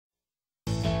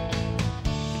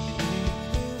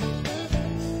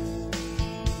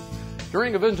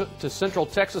During a visit to Central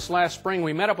Texas last spring,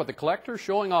 we met up with a collector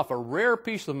showing off a rare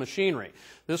piece of machinery.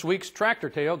 This week's tractor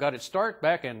tale got its start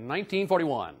back in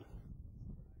 1941.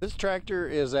 This tractor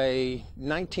is a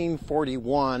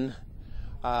 1941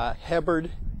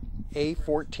 Hebard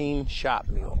A14 shop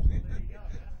mule.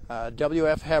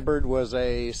 W.F. Hebard was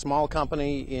a small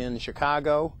company in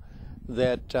Chicago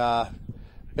that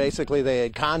basically they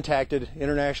had contacted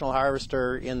International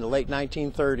Harvester in the late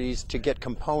 1930s to get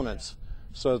components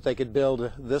so that they could build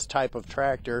this type of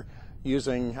tractor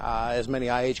using as many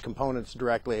IH components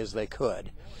directly as they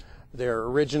could. Their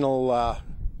original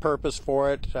purpose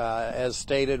for it, as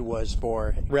stated, was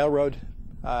for railroad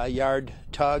yard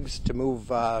tugs to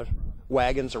move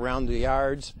wagons around the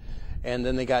yards, and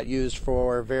then they got used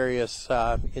for various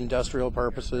industrial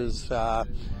purposes,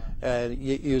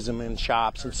 use them in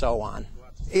shops and so on.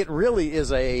 It really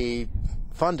is a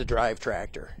fun to drive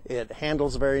tractor. It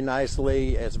handles very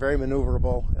nicely, it's very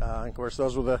maneuverable. Of course,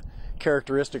 those were the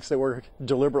characteristics that were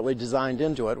deliberately designed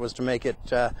into it, was to make it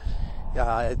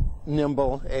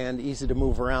nimble and easy to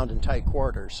move around in tight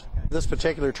quarters. This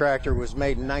particular tractor was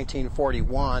made in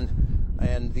 1941,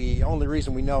 and the only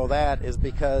reason we know that is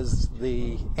because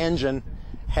the engine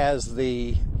has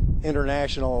the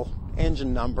international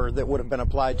engine number that would have been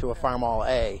applied to a Farmall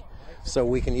A, so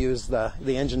we can use the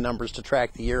engine numbers to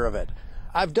track the year of it.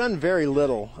 I've done very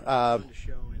little.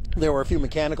 There were a few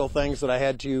mechanical things that I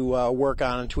had to work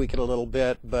on and tweak it a little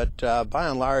bit, but by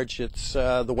and large, it's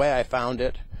the way I found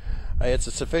it. It's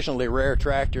a sufficiently rare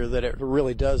tractor that it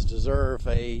really does deserve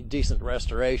a decent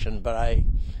restoration, but I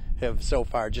have so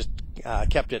far just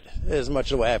kept it as much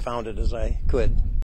the way I found it as I could.